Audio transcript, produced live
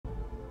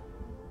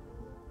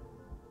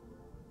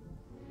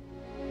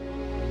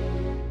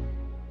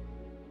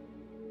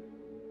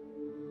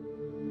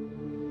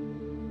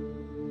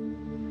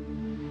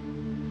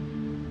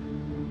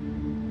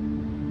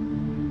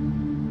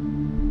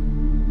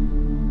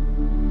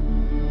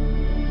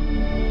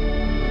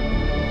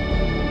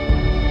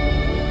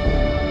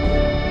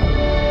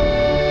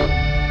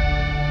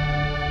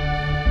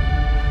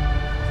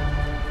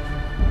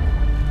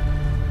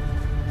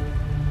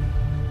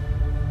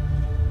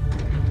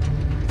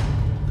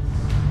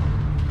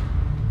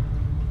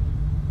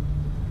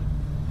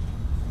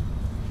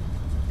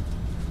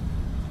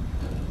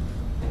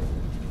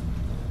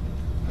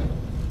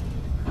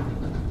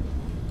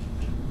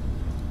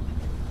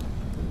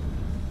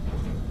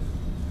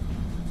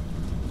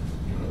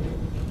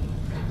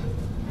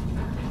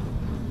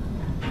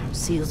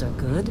Seals are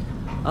good.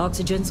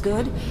 Oxygen's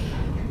good.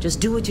 Just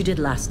do what you did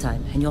last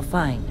time, and you're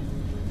fine.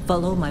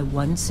 Follow my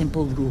one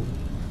simple rule.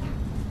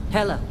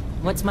 Hella,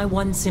 what's my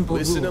one simple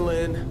rule? Listen to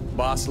Lynn.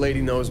 Boss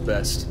lady knows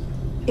best.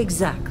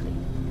 Exactly.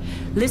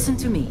 Listen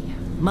to me.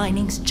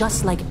 Mining's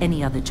just like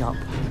any other job.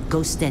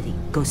 Go steady,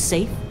 go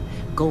safe,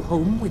 go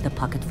home with a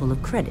pocket full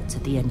of credits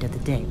at the end of the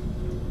day.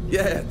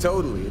 Yeah,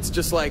 totally. It's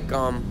just like,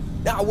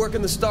 I work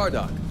in the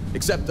Stardock.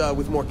 Except,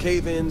 with more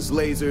cave-ins,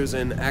 lasers,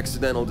 and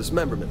accidental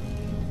dismemberment.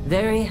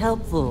 Very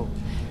helpful.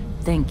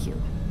 Thank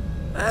you.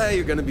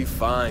 You're gonna be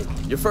fine.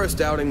 Your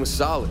first outing was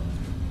solid.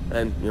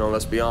 And,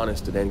 let's be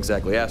honest, it ain't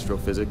exactly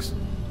astrophysics.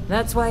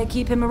 That's why I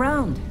keep him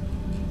around.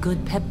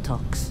 Good pep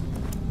talks.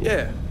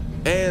 Yeah,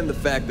 and the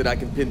fact that I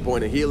can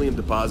pinpoint a helium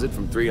deposit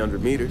from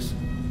 300 meters.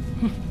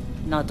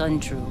 Not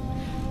untrue.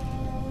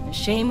 A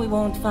shame we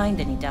won't find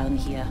any down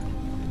here.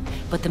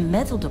 But the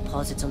metal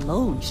deposits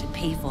alone should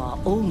pay for our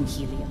own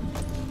helium.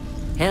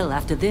 Hell,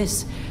 after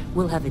this,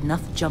 we'll have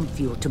enough jump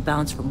fuel to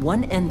bounce from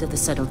one end of the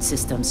settled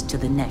systems to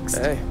the next.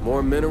 Hey,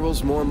 more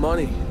minerals, more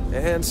money.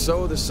 And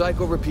so the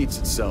cycle repeats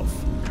itself.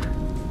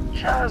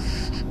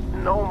 Just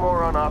no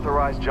more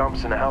unauthorized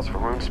jumps in the house for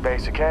room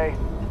space, okay?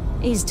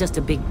 He's just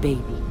a big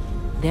baby.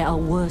 There are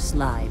worse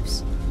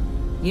lives.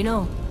 You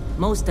know,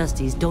 most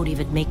Dusties don't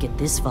even make it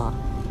this far.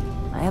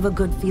 I have a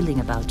good feeling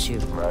about you.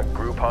 A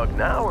group hug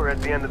now or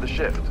at the end of the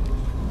shift?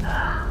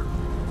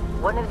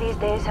 One of these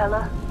days,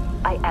 Hella,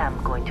 I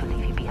am going to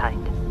leave you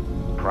behind.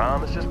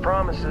 Promises,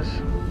 promises.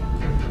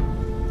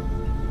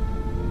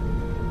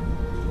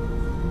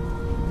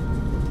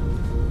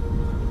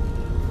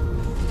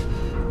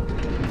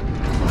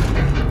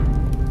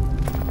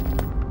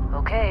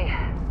 Okay,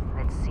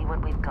 let's see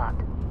what we've got.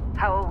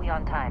 How are we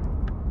on time?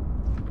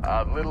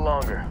 A little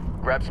longer.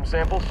 Grab some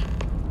samples?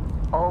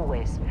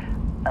 Always.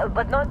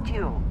 But not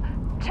you.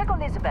 Check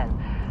on Isabel.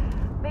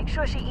 Make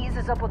sure she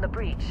eases up on the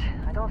breach.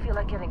 I don't feel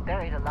like getting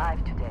buried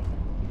alive today.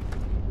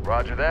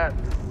 Roger that.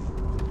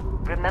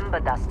 Remember,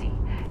 Dusty,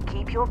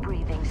 keep your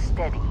breathing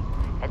steady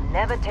and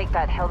never take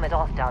that helmet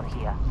off down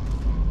here.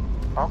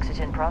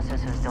 Oxygen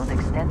processors don't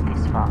extend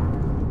this far.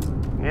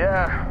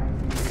 Yeah,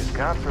 because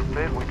God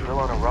forbid we drill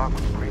on a rock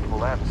with a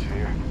breathable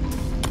atmosphere.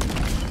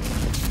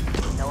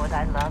 You know what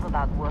I love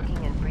about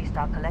working in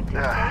Freestock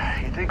Collective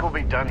space? You think we'll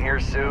be done here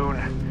soon?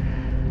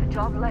 A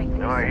job like this...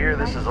 No, I hear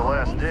this is the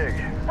last dig.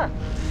 Huh.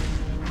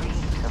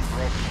 Reams of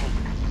red tape.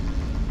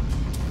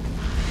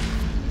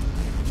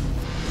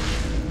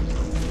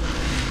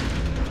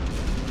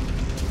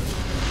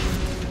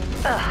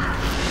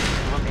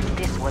 Look at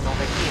this one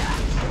over here.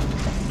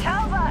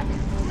 Calvert!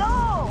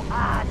 No!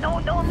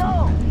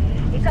 No!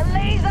 It's a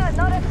laser,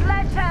 not a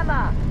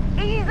sledgehammer!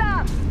 Ease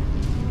up!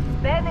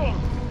 Benning,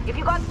 if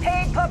you got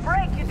paid per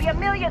break, you'd be a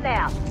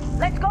millionaire.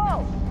 Let's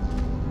go!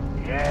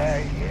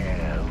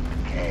 Yeah,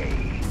 okay.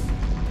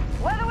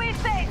 What do we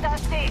say,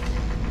 Dusty?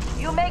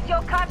 You make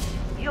your cut,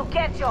 you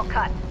get your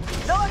cut.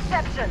 No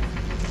exceptions.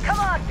 Come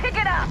on, pick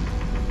it up!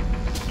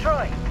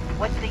 Troy,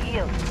 what's the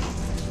yield?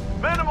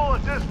 Minimal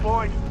at this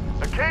point.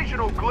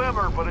 Occasional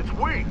glimmer, but it's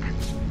weak.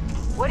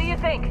 What do you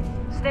think?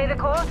 Stay the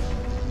course?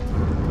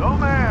 No,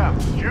 ma'am.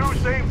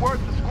 Juice ain't worth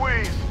the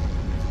squeeze.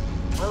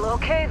 Well,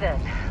 okay then.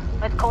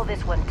 Let's call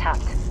this one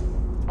tapped.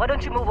 Why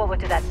don't you move over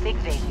to that big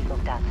vein you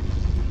looked at?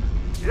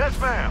 Yes,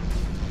 ma'am.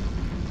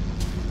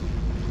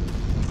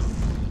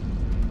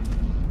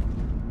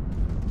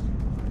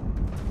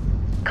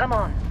 Come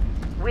on,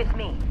 with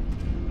me.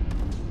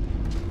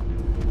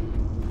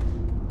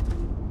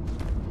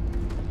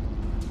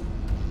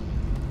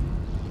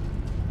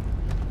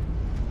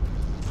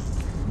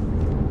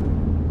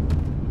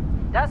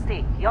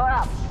 Dusty, you're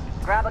up.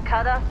 Grab a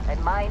cutter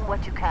and mine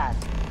what you can.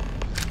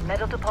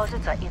 Metal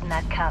deposits are in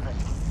that cavern.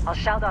 I'll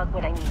shout out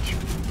when I need you.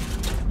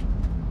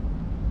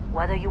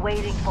 What are you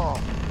waiting for?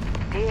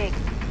 Dig.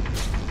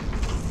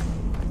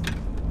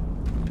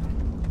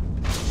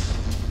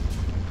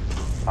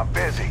 I'm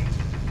busy.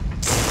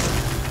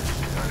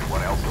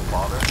 Anyone else to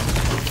bother?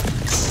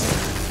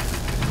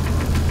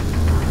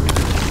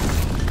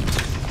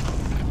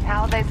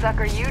 How'd they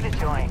sucker you to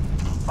join?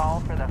 Fall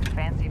for the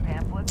fancy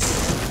pamphlets?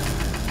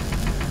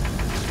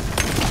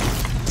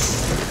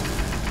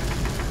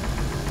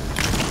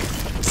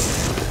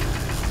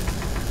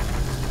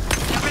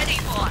 You're ready,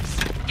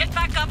 boss. Get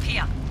back up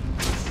here.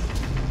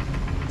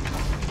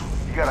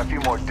 You got a few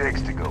more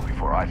digs to go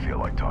before I feel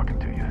like talking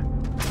to you.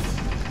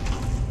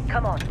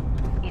 Come on.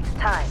 It's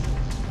time.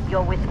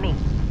 You're with me.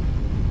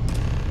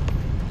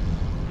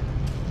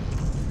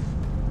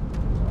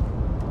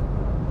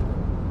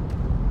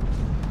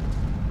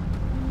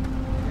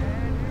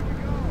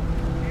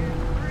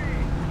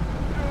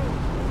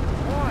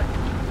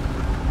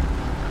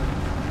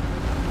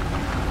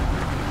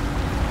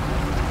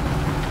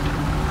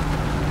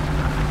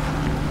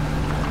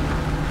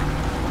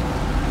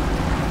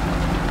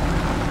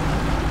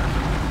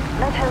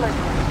 Let Hella do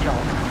his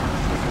job.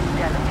 This is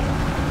delicate.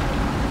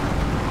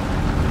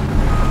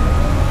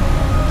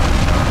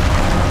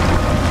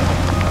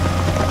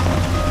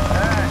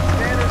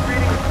 Standard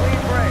reading of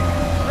clean break.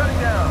 Shut it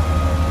down.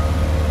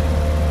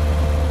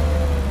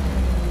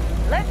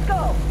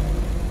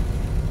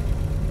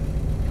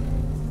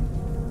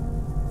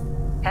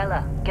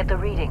 Get the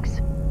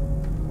readings.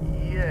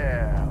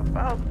 Yeah,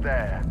 about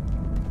that.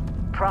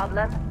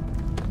 Problem?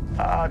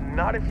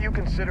 Not if you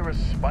consider a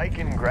spike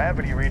in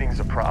gravity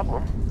readings a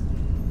problem.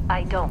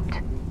 I don't.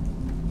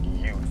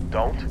 You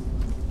don't?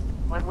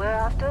 What we're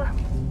after?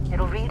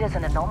 It'll read as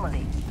an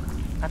anomaly.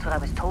 That's what I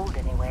was told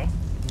anyway.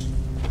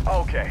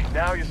 Okay,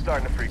 now you're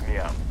starting to freak me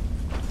out.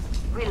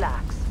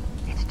 Relax.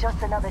 It's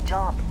just another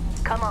job.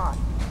 Come on.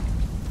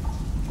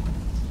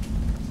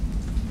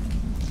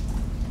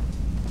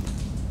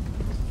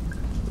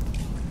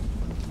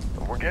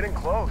 We're getting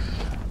close,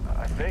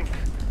 I think.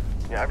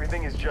 Yeah,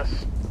 everything is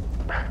just...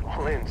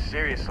 Lynn,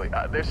 seriously,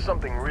 there's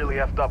something really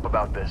effed up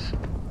about this.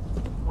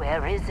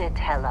 Where is it,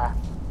 Hella?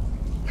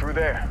 Through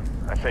there,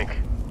 I think.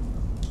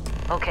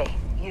 Okay,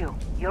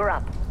 you're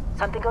up.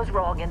 Something goes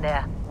wrong in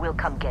there, we'll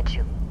come get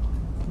you.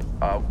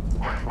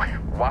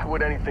 Why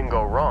would anything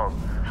go wrong?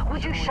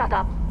 Would you shut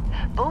up?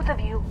 Both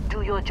of you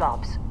do your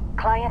jobs.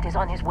 Client is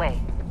on his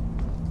way.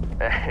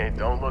 Hey,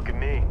 don't look at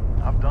me.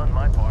 I've done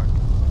my part.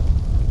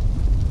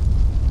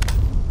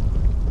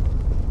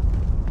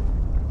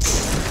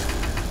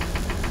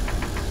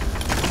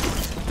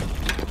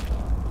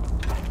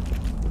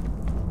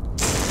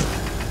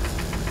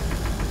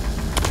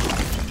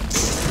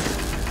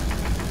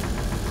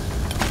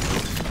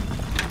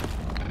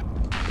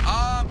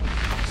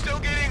 Still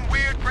getting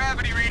weird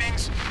gravity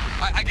readings.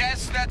 I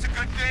guess that's a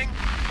good thing.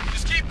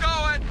 Just keep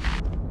going.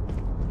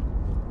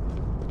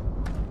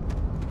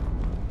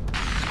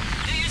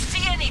 Do you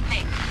see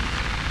anything?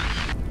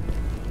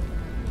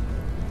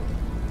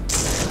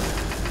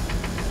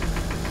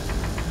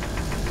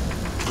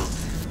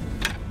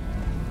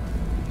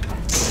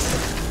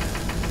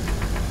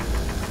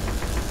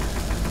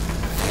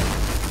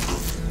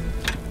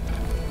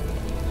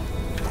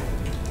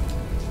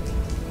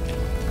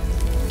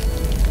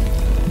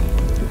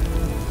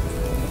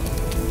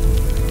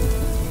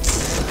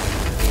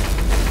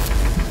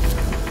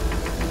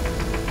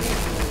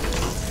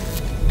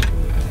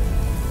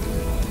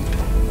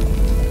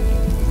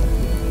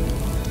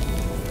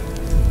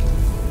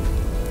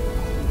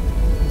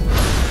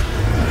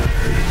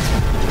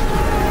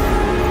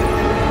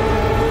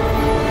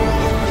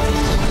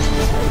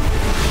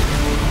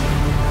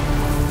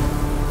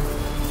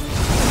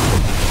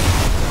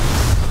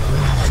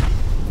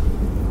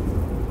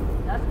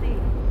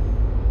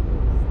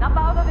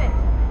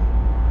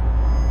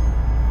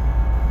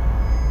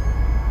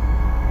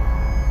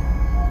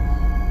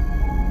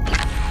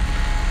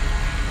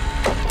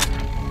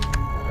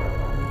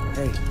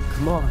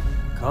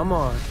 Come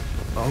on.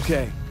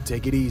 Okay,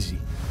 take it easy.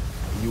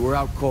 You were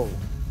out cold.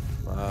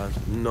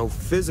 No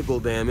physical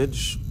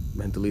damage.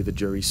 Mentally, the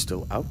jury's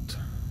still out.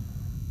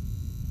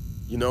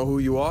 You know who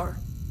you are?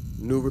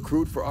 New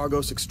recruit for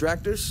Argos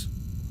Extractors?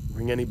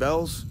 Ring any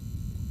bells?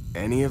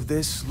 Any of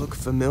this look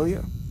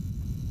familiar?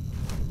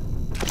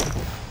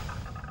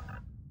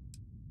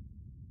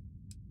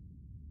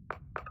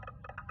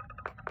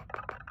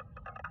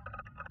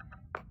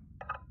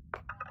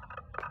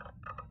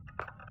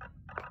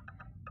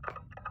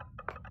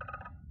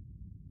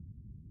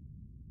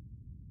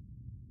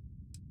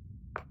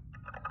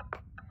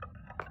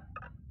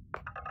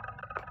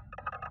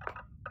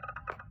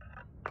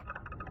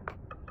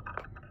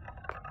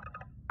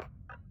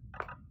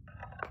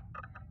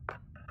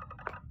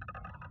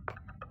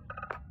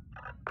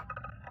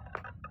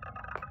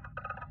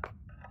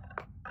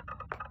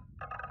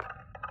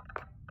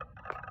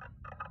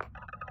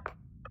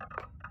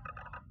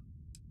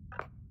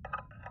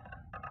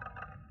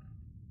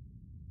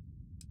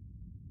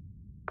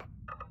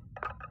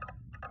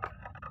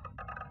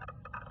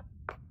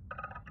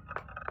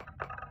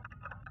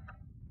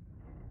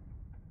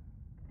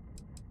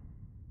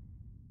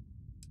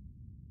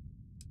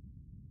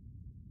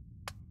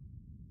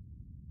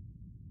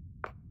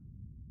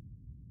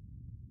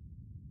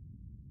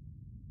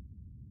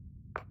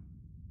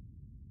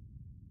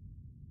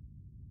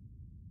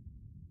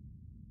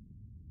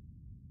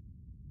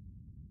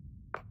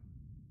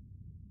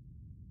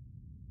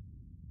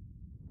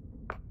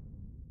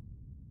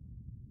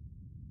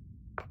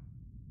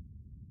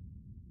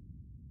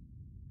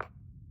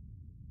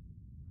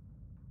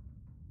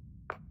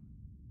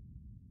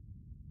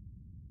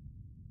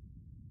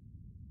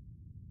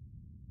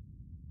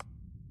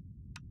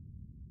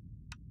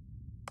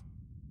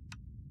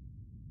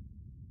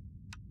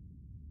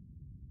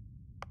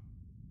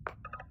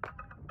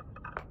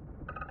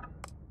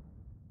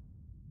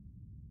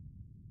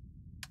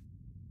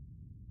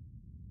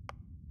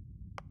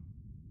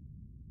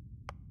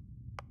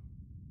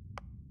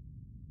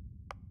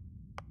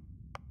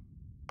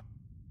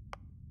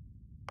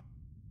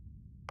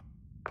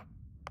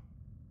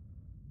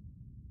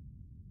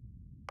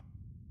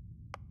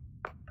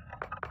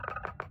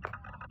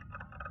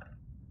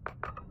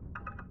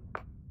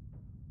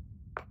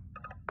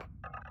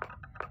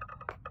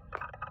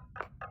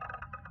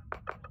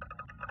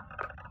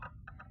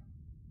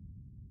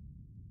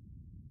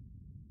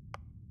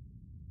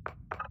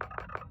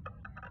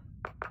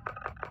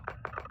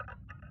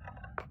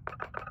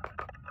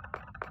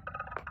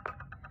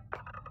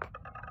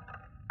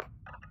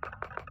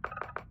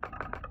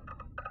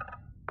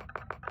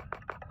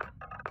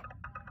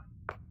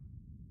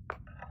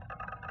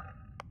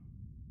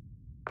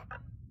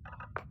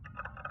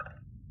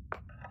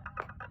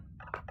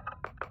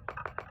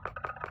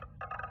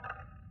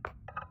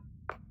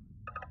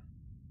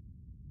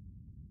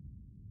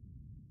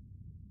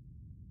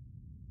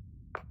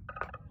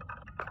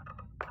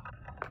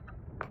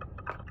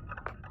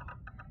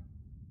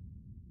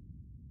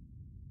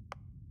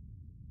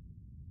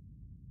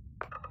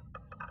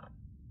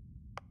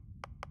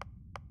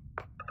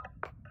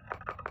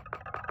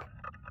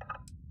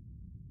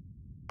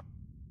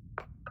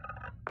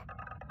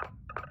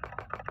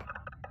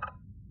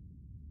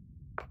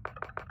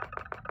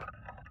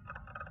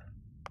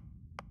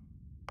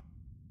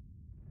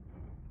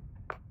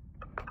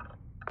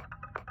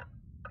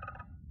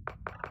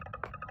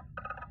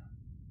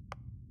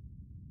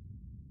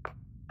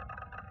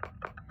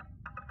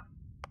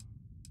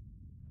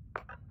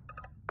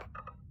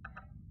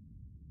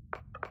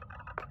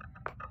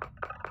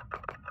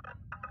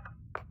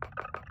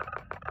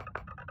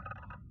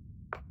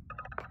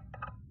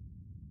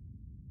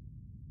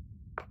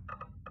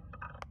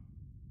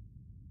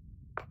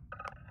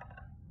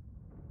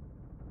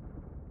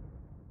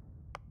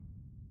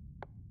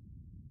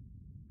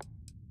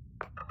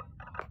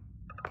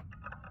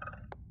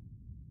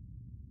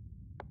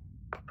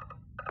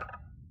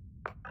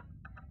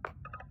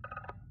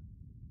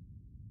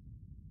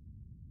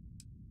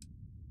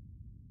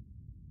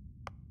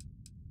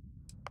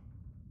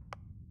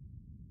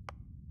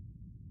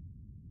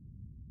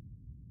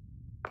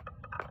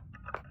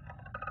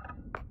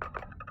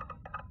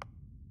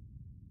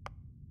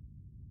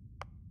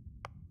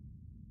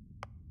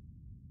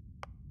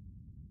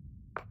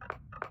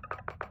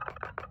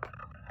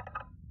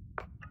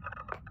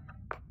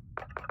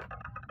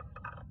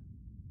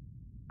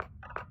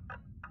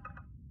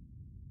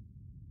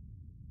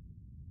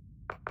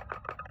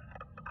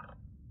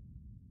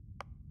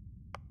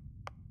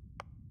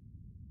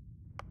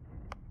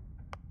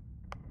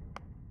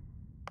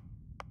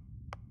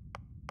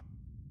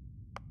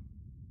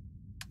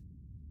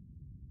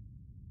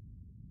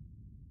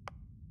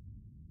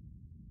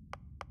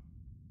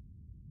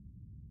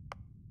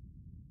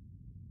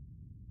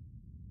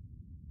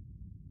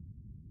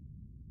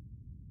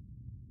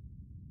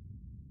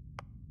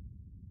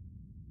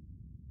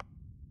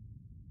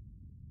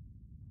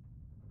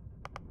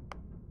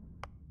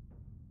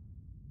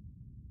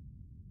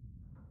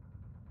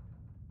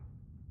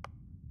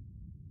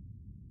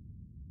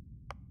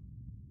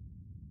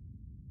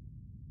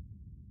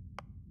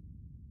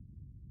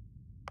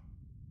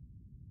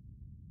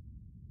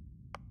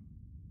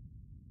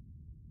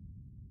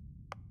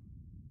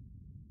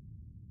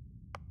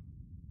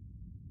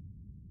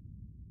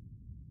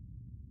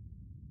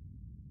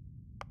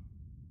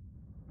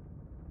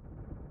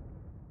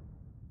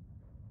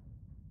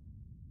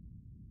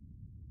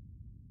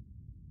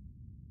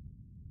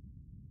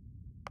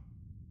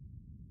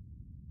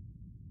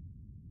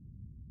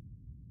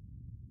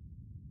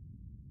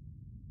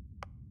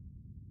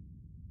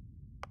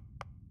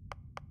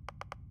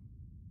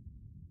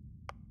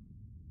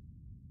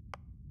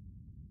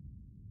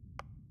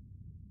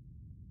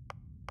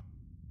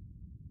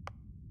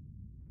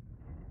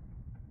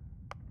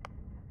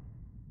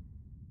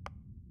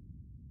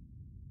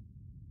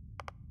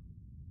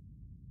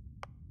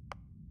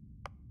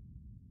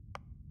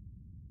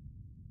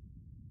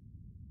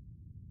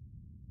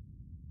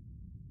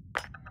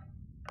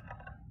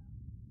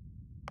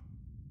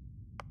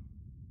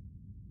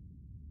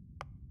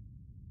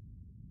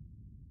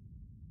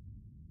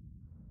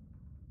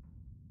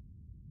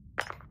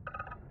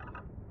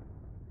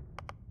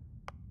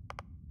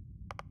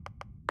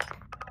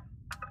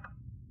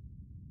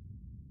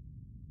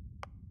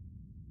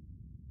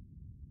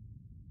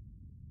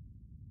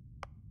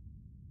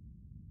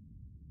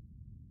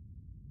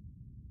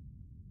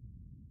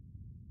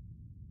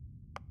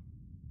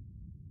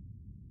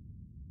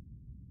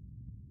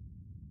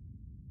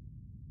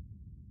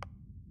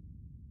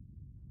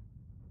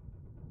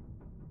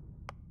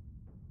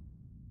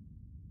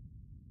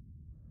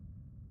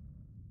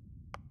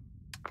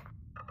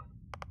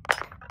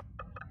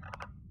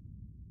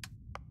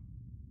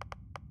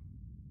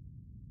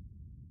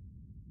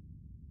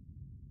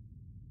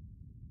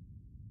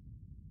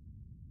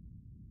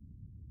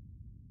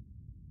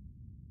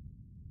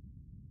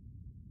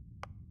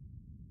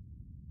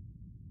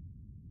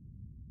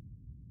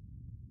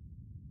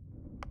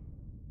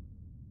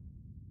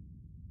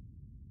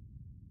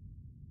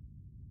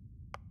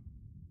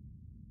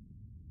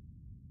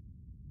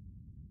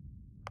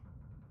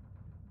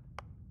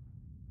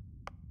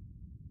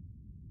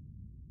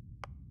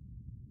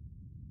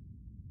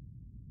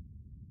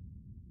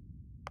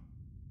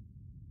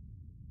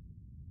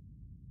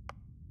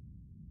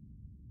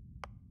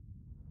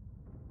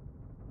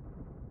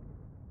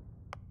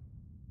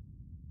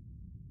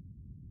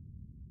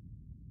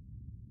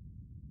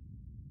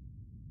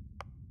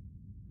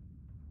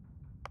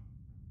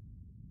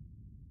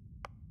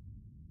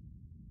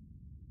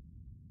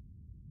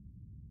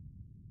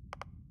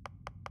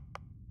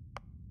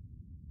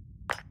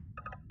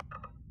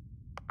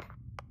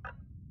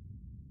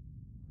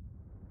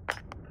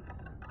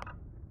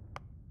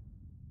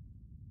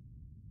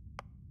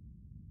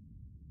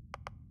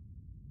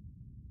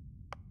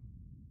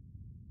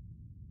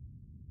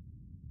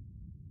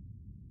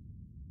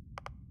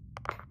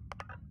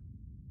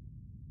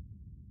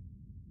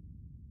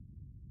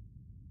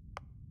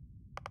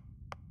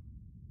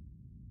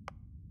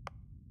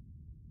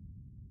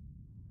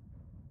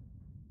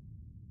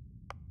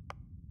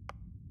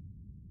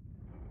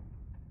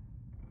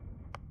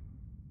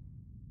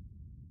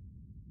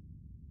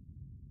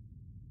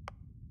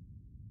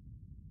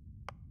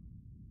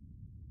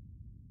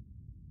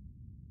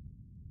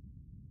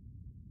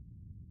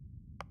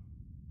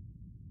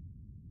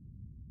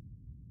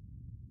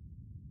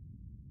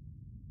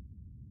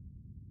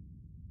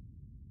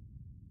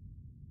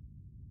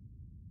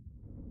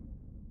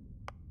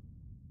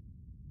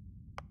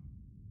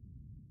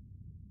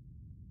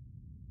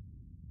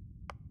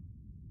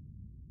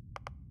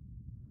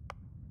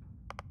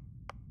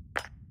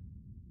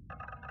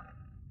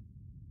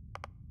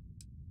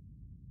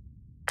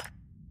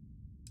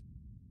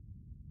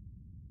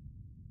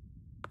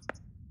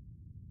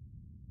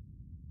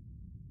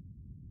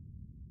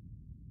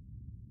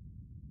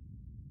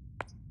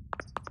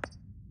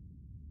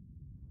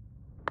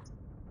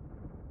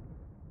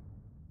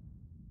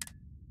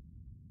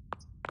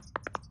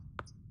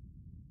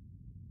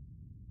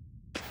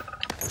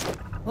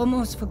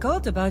 Almost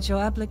forgot about your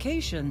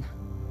application.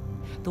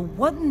 The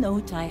one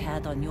note I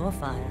had on your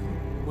file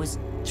was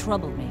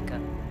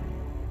troublemaker.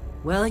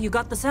 Well, you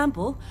got the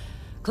sample.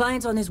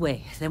 Client's on his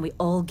way, then we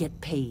all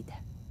get paid.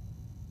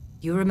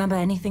 You remember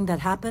anything that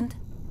happened?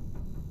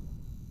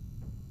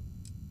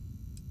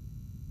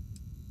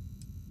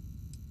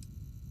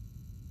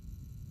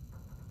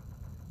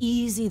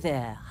 Easy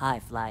there,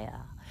 high flyer.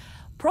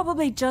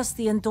 Probably just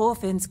the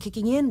endorphins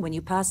kicking in when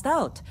you passed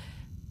out.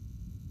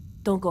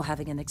 Don't go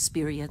having an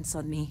experience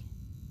on me.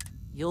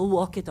 You'll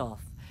walk it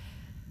off.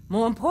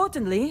 More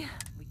importantly...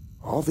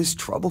 All this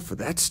trouble for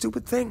that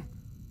stupid thing?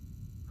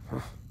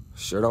 Huh.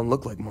 Sure don't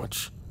look like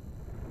much.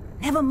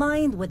 Never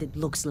mind what it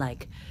looks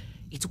like.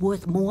 It's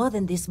worth more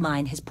than this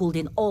mine has pulled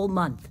in all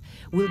month.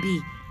 Will be...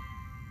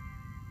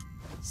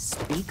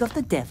 Speak of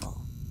the devil.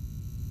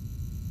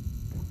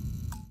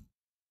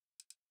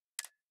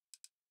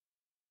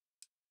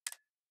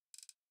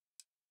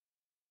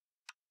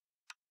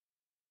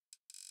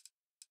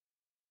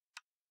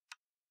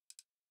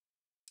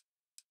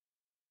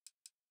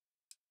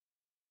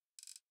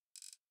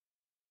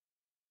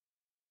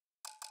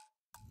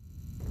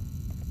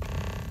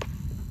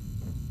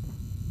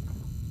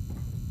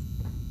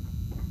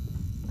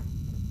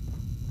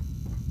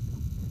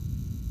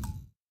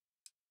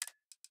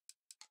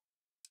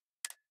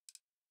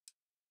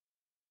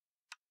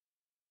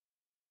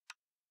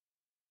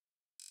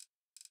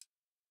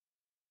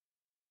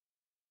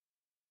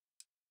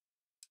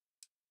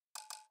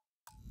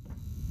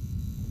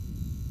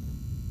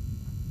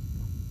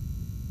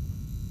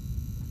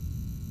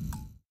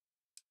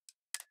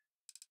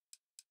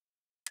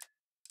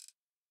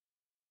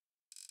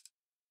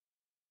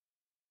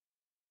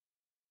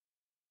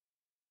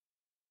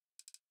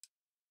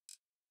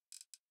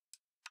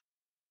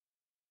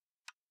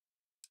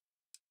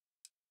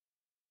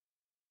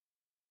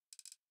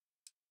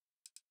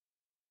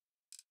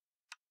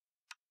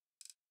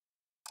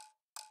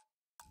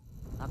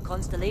 Our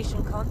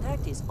constellation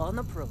contact is on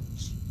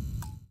approach.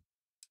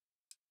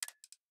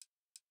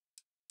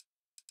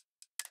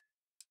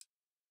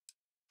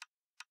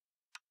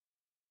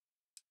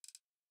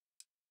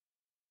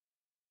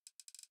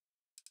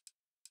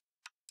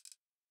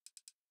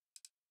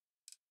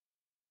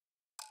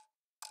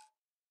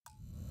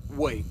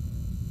 Wait,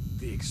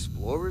 the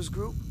Explorers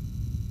group?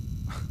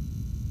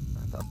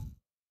 I thought...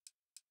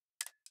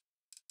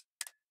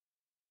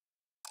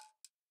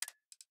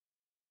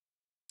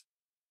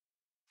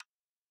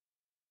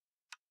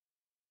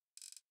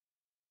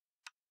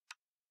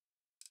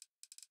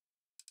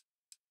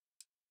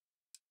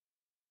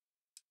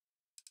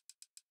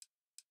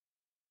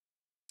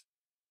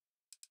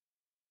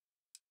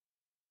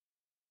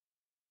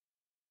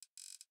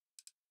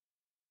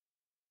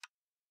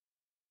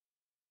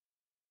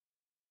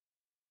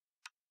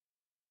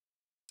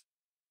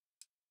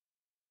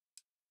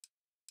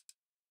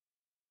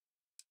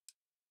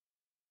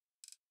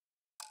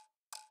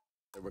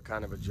 They were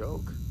kind of a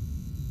joke.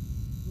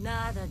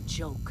 Not a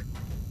joke.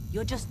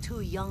 You're just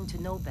too young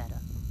to know better.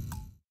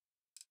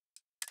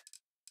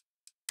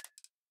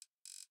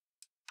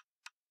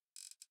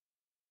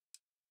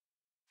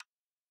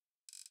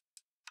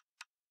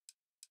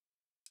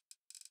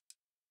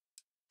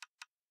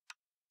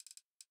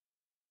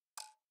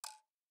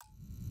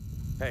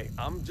 Hey,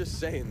 I'm just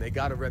saying they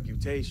got a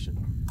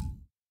reputation.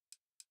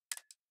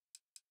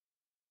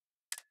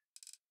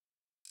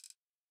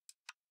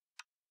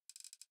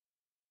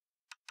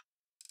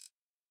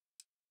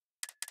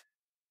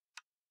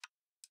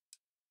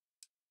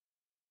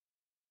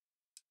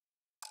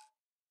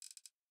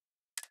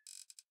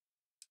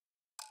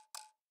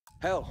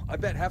 Hell, I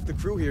bet half the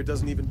crew here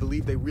doesn't even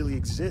believe they really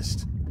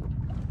exist.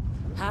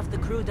 Half the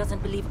crew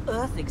doesn't believe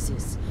Earth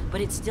exists, but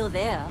it's still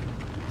there.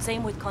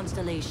 Same with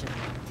Constellation.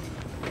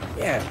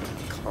 Yeah,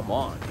 come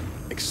on.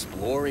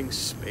 Exploring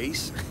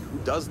space? Who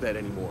does that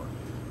anymore?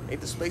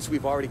 Ain't the space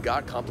we've already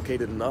got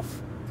complicated enough?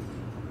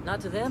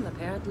 Not to them,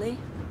 apparently.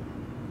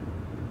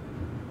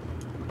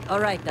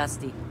 All right,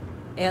 Dusty.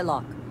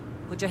 Airlock.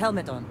 Put your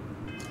helmet on.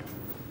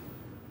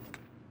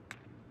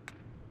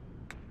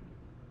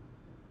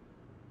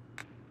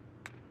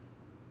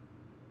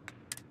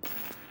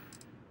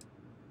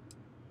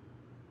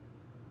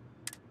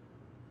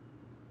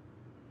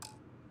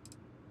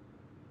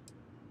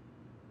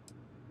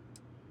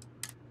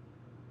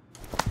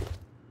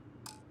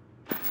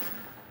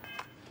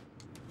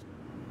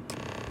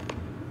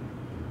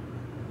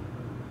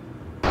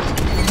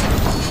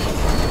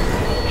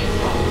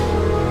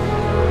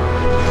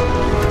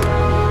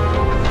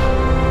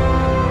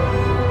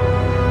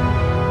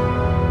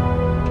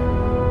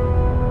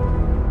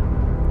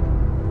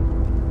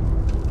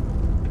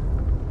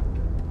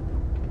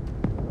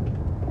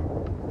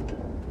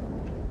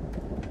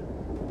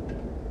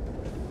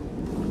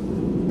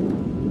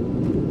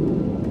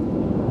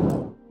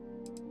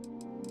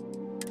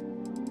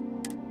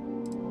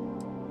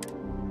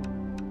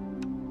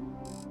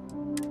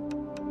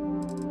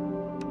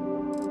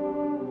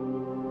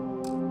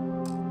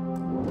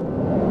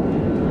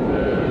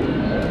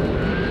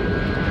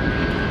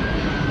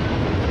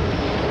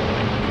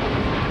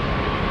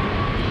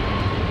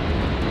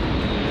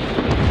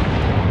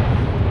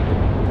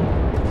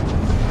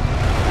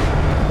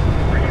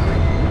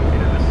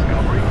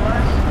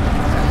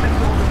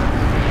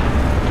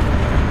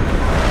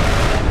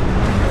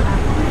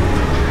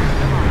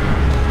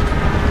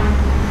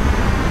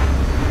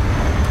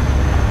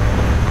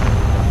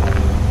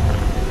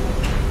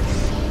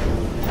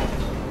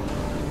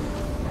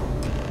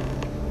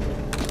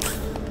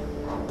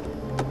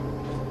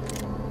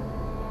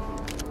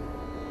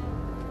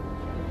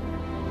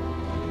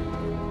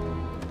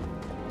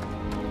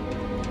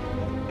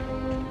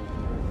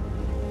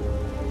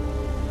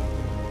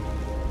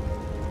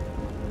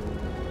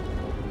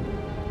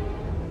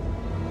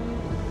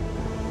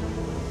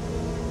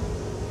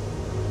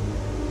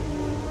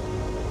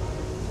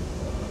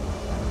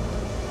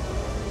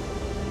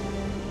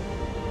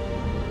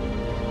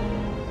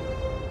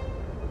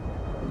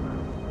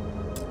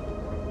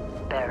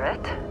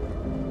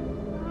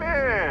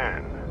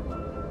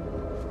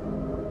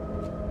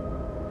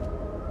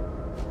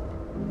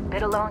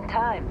 Quite a long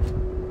time.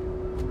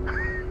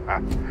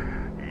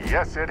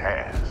 Yes, it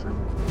has.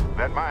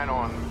 That mine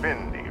on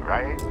Bendy,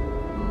 right?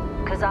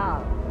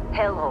 Kazal,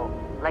 hellhole,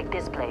 like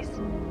this place.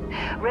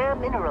 Rare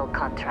mineral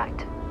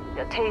contract.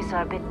 Your tastes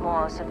are a bit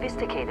more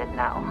sophisticated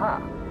now, huh?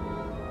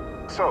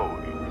 So,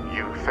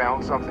 you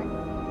found something?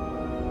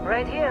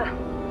 Right here.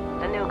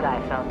 The new guy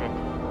found it.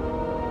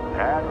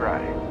 That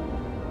right.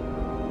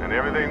 And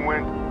everything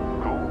went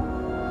cool?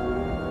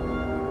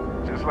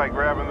 Just like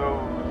grabbing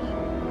those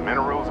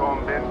minerals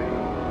on Bendy?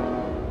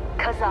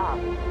 Kazal,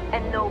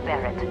 and no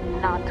Barrett,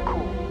 not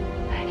cool.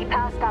 He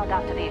passed out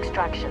after the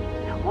extraction.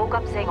 Woke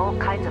up saying all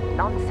kinds of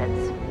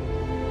nonsense.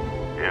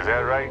 Is that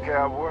right,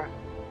 cowboy?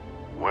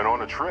 Went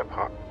on a trip,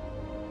 huh?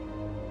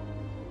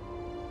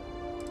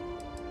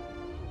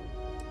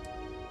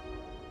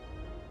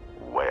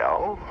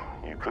 Well,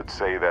 you could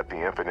say that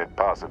the infinite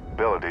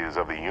possibilities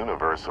of the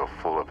universe are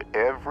full of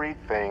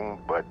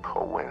everything but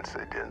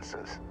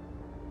coincidences.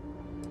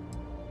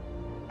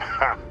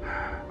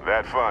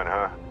 That fun,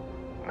 huh?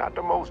 Not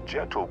the most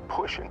gentle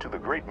push into the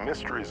great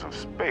mysteries of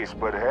space,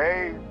 but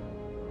hey,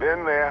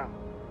 been there.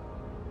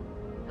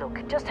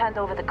 Look, just hand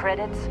over the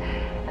credits,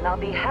 and I'll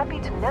be happy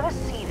to never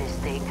see this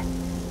thing,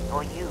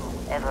 or you,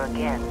 ever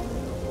again.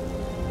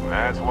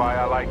 That's why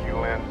I like you,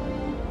 Lynn.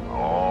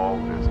 All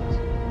business.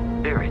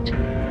 Barrett,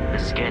 the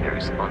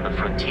scanners on the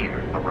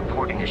frontier are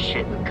reporting a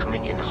ship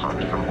coming in hot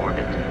from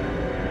orbit.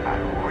 I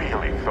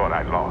really thought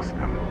I lost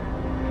them.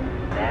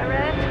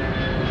 Barrett?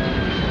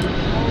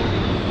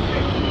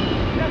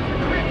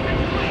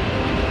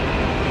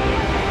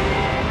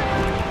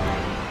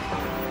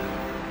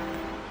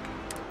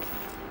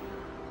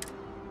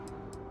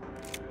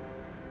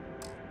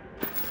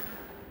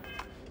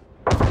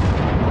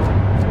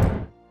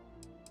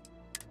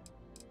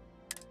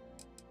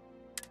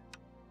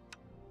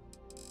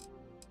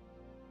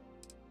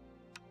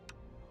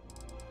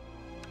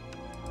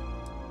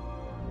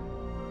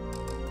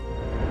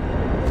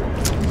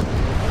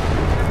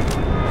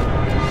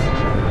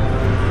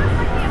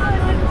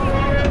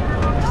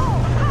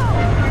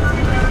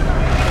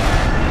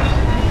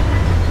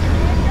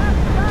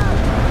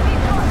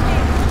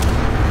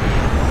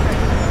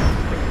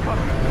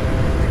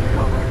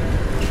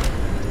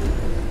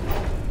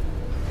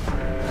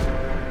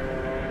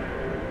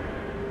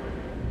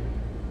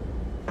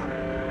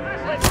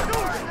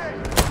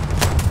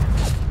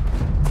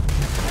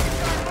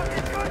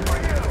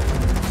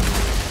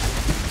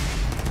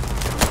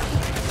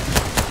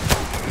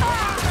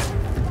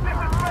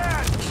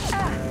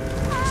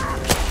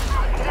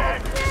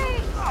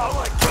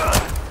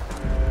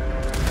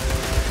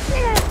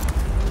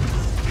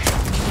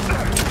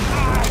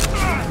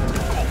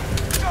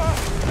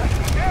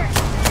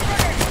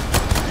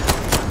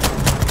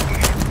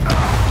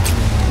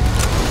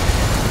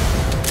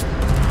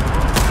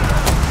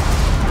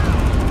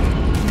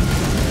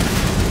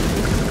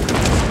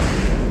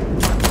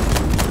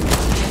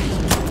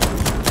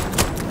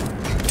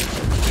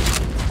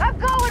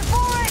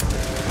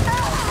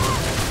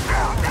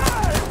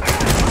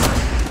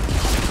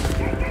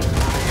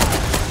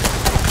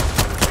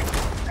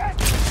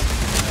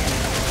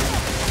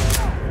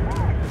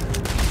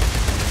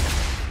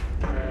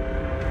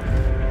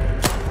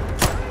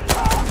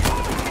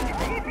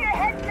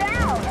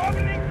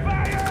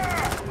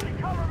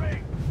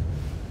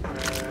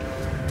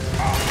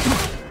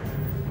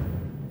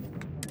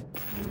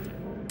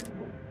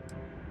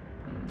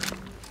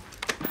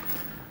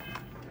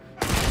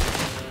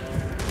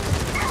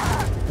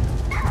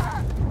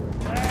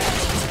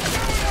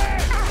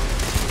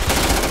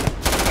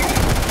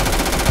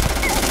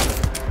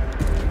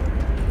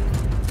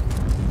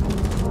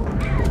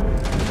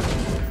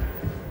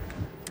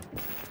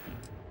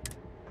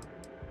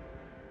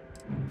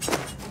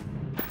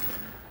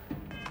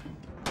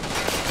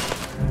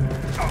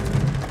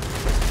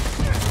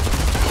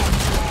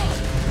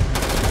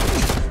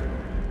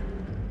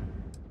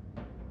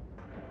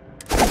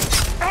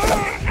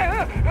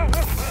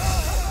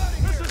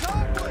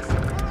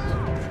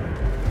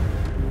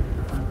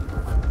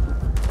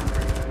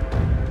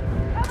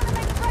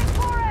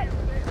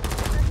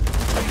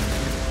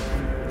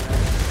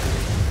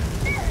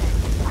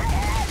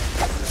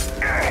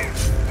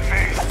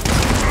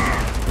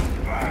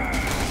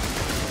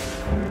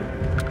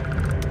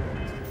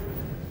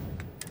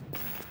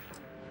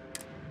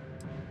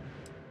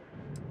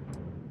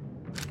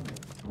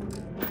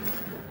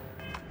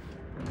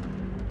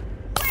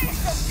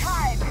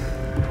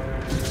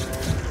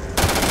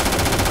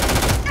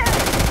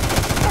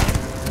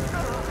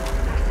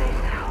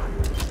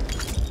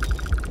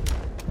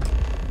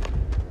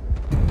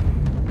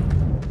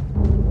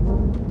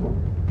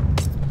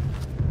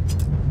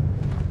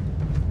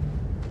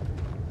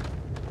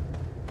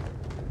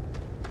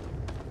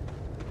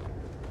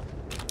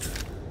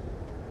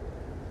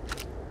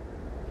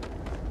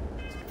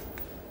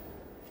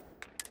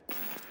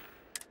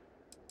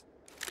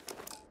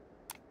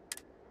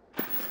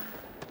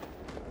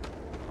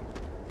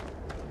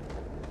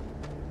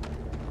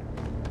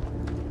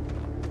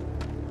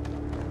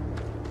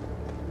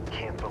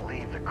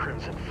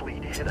 Crimson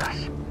Fleet hit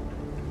us.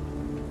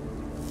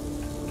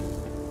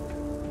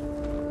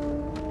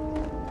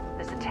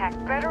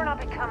 attack better not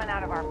be coming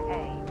out of our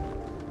pay.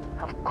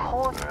 Of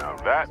course. Now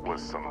that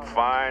was some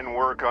fine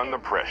work under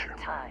pressure.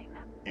 Time.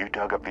 You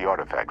dug up the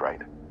artifact,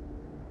 right?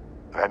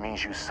 That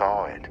means you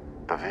saw it.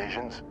 The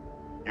visions?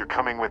 You're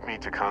coming with me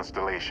to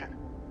Constellation.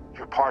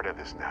 You're part of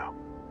this now.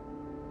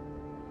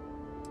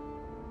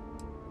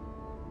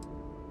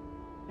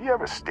 You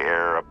ever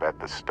stare up at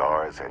the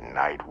stars at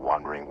night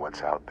wondering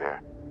what's out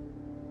there?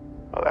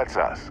 Well, that's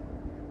us.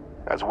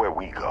 That's where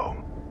we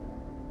go.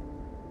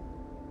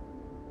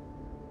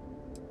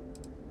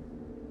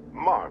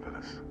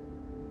 Marvelous.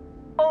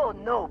 Oh,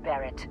 no,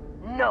 Barrett.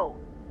 No.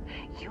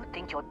 You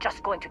think you're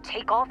just going to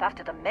take off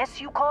after the mess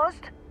you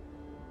caused?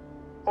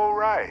 All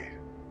right.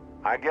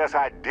 I guess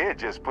I did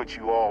just put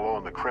you all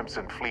on the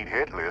Crimson Fleet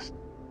hit list.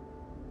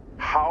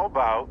 How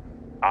about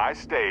I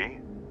stay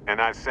and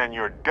I send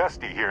your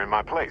Dusty here in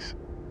my place?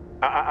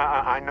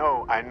 I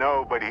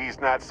know, but he's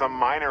not some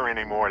miner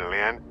anymore,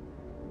 Lynn.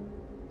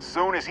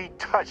 Soon as he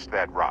touched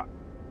that rock,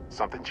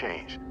 something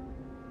changed.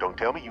 Don't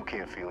tell me you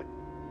can't feel it.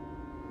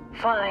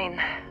 Fine.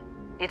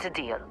 It's a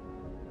deal.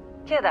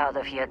 Get out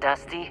of here,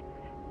 Dusty.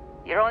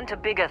 You're on to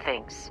bigger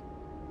things.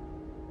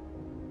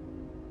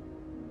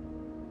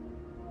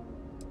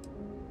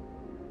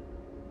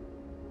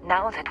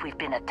 Now that we've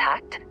been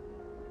attacked,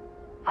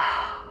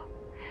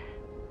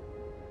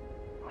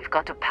 we've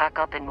got to pack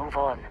up and move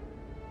on.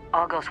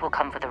 Argos will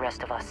come for the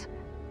rest of us.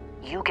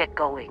 You get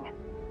going.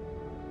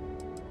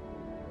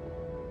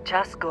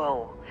 Just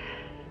go.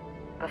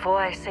 Before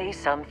I say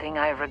something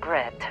I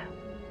regret.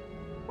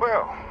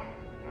 Well,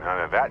 now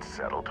that that's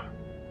settled.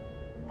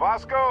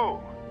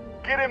 Vasco,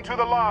 get him to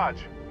the lodge.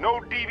 No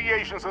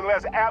deviations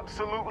unless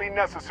absolutely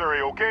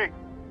necessary, okay?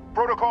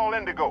 Protocol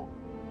Indigo.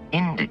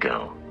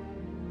 Indigo.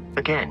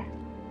 Again.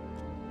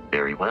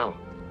 Very well.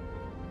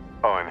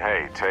 Oh, and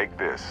hey, take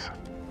this.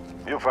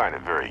 You'll find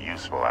it very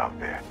useful out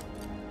there.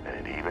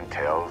 And it even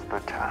tells the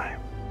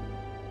time.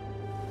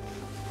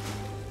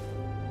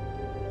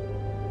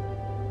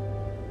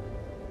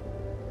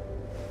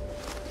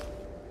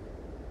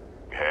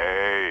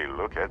 Hey,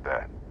 look at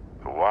that.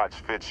 The watch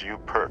fits you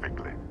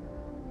perfectly.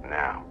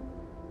 Now,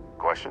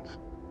 questions?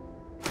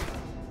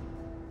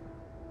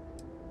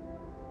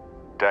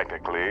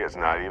 Technically, it's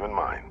not even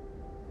mine.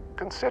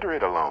 Consider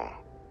it a loan.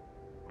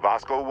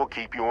 Vasco will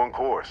keep you on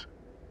course.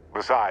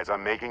 Besides,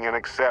 I'm making an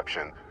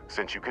exception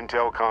since you can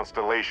tell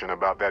Constellation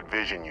about that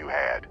vision you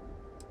had.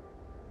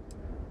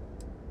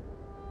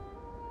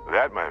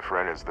 That, my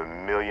friend, is the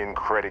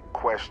million-credit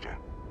question.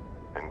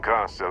 And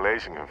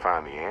Constellation can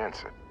find the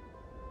answer.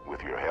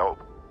 With your help.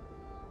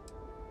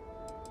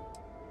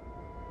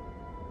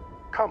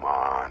 Come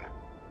on.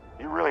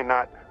 You're really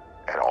not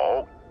at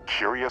all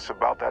curious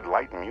about that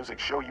light and music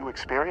show you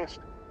experienced?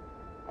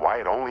 Why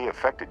it only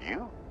affected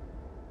you?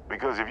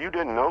 Because if you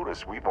didn't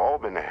notice, we've all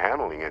been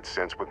handling it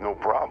since with no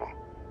problem.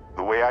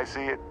 The way I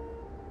see it,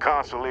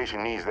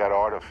 Constellation needs that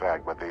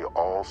artifact, but they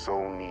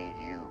also need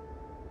you.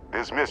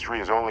 This mystery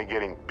is only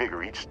getting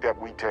bigger each step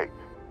we take.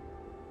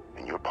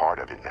 And you're part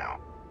of it now.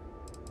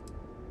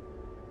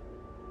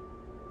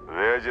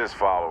 They're just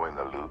following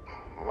the loot,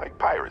 like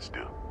pirates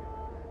do.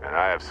 And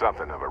I have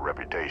something of a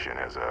reputation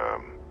as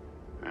a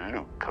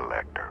loot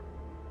collector.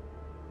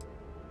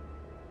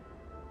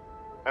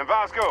 And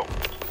Vasco,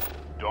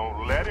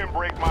 don't let him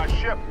break my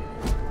ship.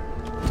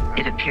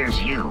 It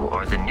appears you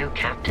are the new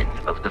captain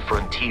of the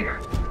Frontier.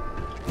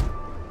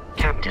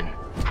 Captain,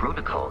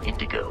 Protocol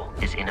Indigo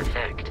is in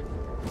effect.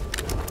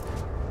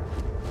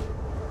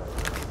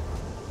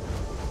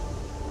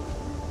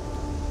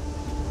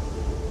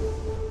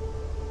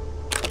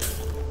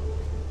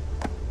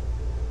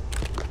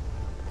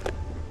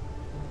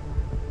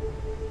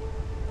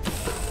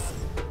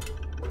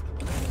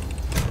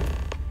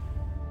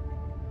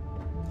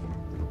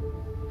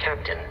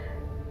 Captain,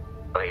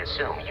 I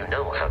assume you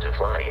know how to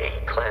fly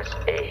a Class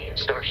A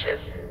starship.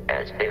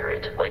 As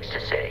Barrett likes to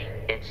say,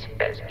 it's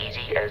as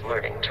easy as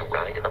learning to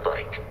ride a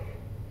bike.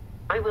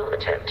 I will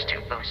attempt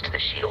to boost the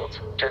shields,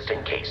 just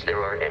in case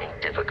there are any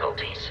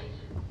difficulties.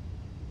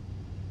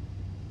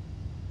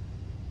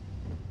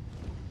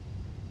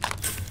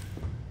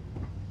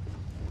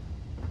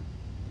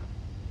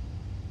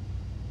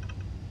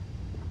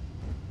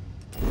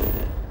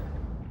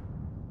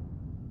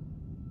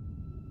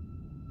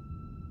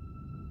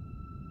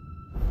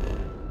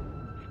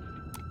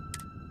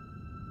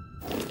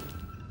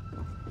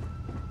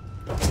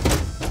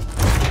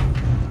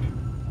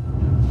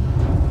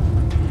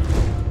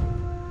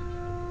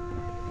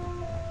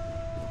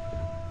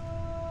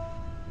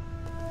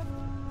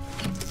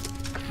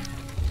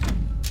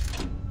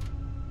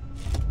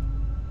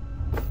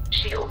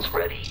 Shields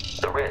ready.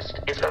 The rest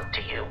is up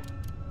to you.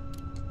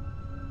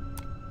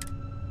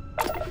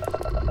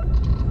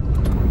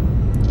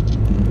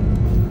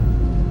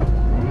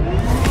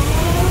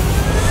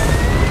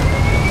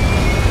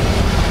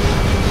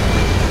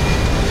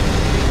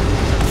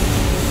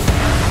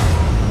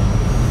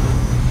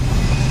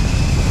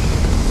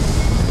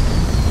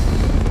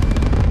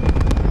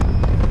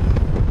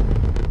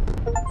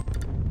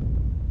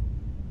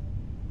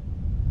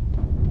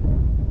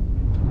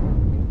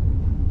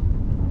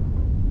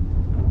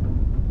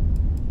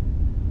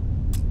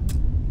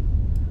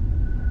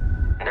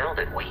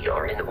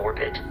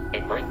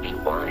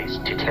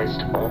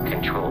 test all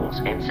controls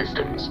and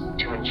systems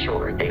to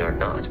ensure they are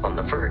not on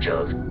the verge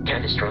of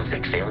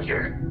catastrophic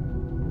failure.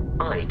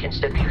 I can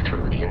step you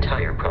through the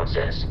entire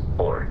process,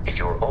 or if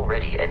you're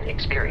already an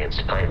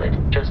experienced pilot,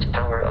 just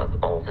power up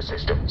all the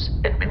systems,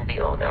 and we'll be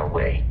on our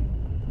way.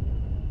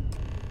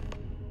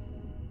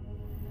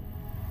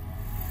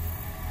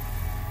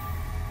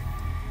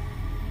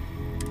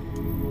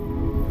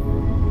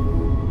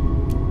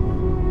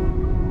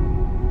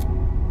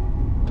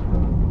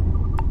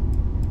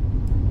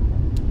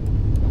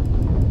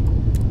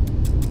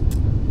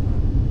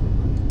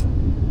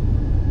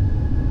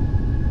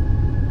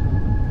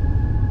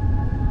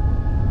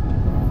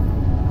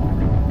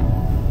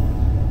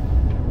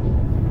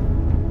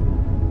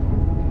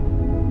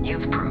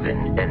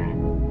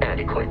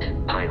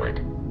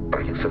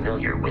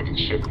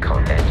 Ship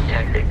combat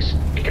tactics,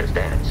 because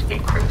that's a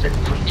Crimson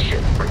Fleet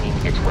ship bringing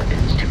its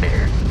weapons to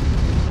bear.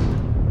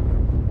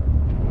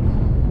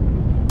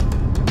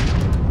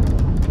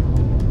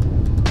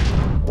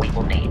 We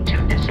will need to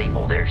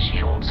disable their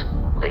shields.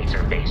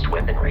 Laser-based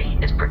weaponry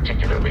is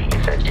particularly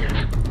effective.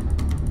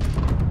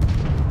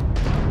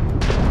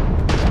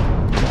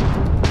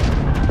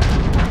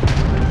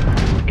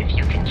 If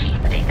you can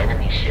keep the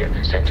enemy ship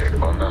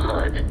centered on the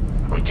HUD,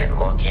 we can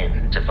lock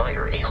in to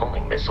fire a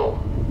homing missile.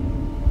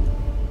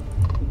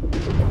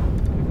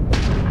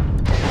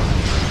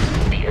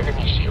 The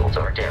enemy shields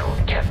are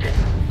down, Captain.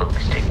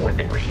 Ballistic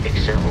weaponry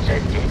excels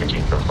at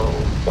damaging the hull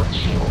once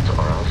shields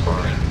are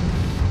offline.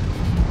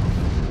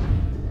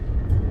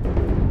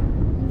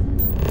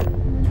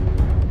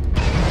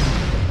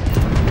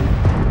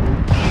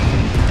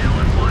 Still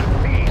in one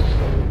piece.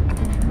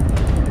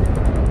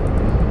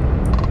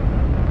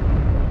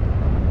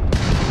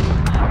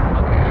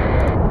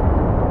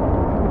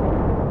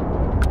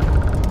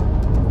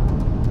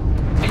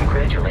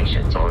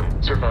 Congratulations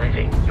on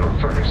surviving your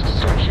first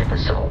Starship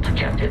assault,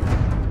 Captain.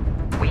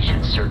 We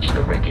should search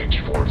the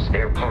wreckage for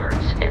spare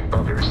parts and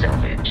other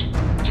salvage.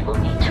 You will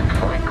need to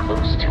fly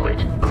close to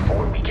it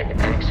before we can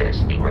access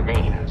the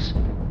remains.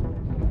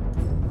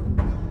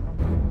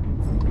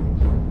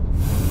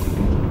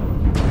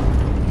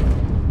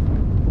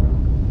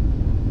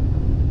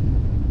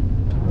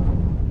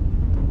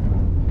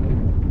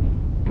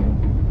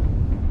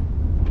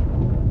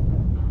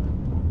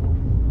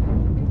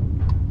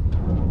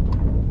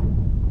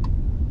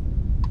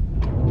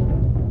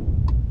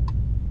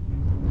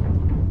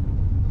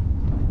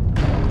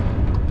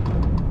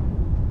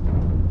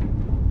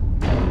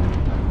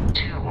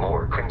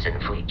 Crimson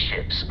Fleet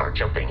ships are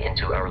jumping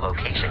into our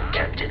location,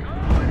 Captain.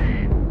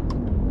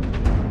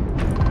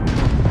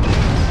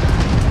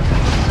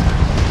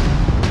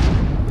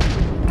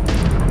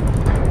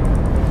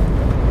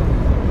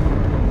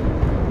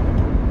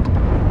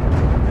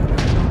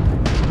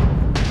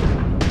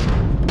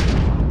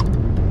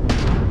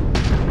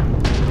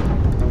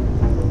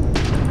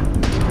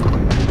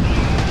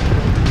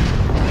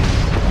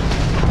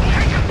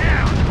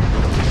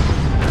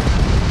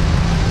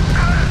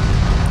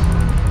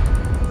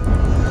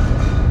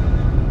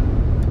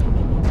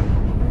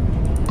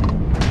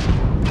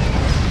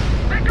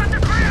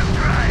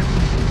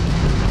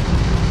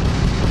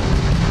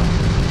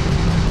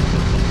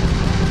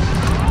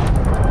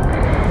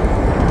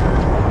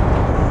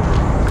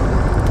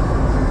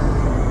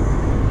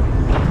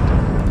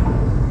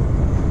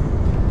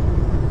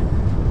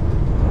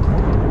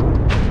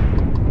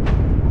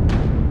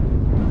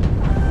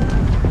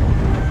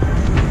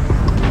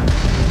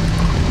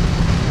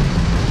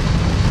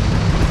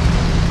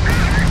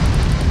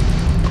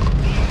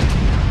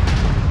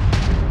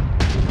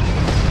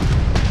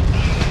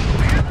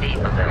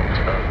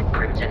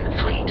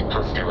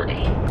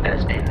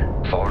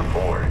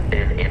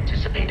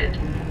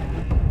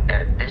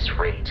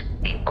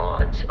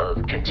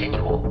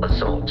 Continual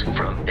assault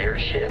from their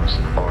ships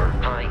are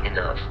high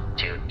enough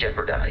to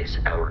jeopardize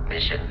our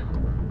mission.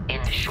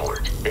 In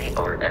short, they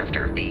are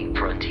after the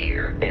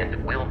frontier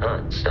and will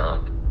not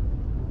stop.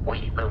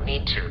 We will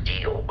need to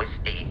deal with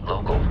the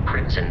local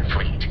Crimson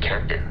Fleet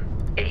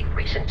captain. A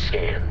recent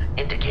scan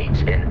indicates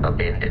an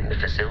abandoned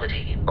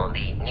facility on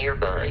the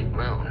nearby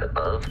moon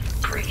of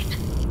Crete,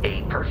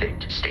 a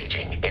perfect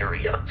staging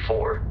area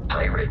for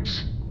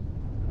pirates.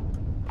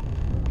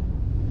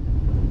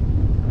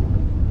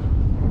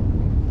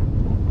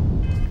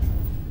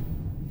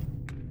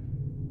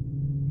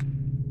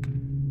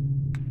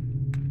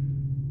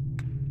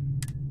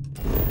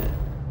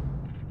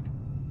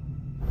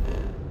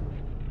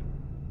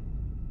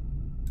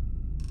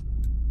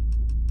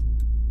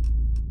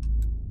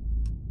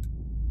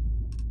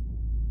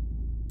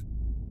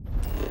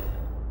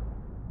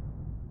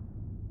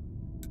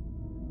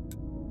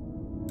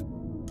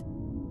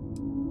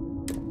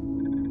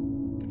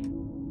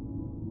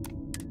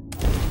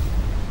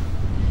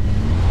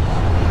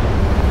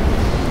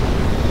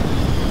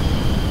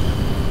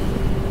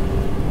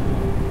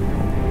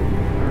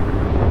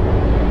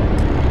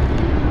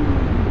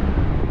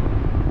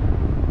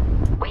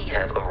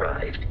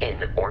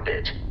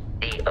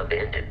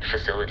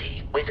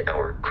 Facility with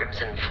our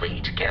Crimson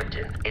Fleet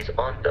captain is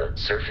on the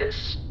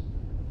surface.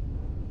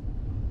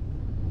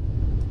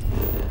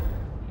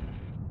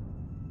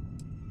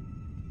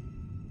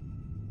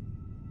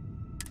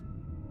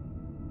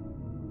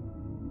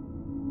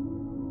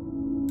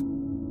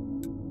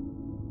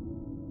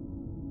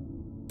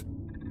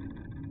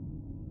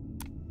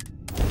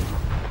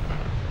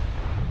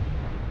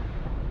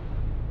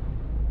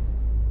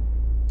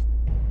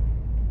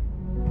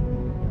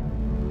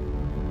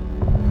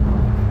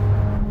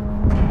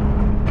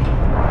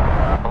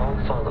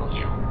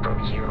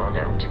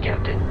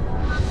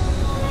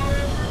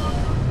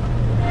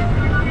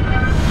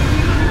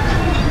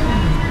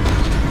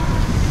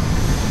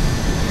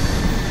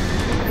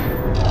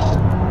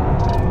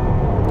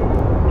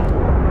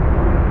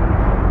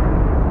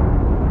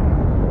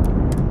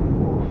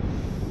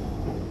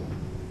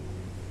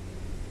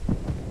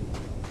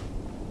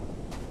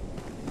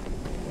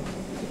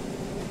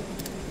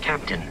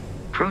 Captain,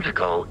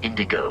 Protocol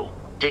Indigo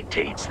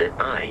dictates that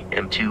I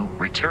am to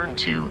return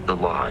to the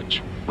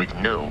Lodge with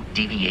no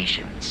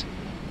deviations.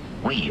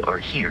 We are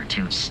here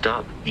to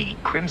stop the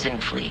Crimson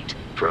Fleet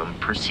from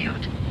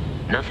pursuit.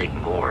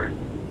 Nothing more.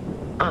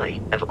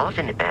 I have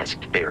often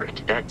asked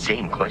Barrett that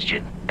same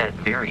question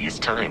at various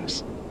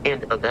times,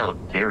 and about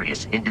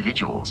various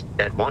individuals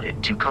that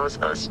wanted to cause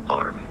us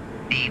harm.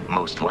 The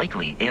most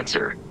likely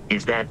answer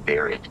is that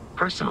Barrett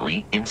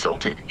personally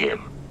insulted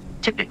him,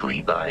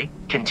 typically by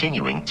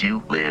continuing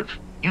to live,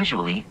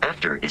 usually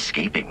after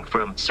escaping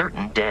from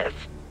certain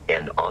death,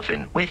 and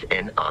often with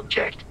an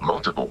object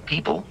multiple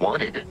people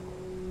wanted.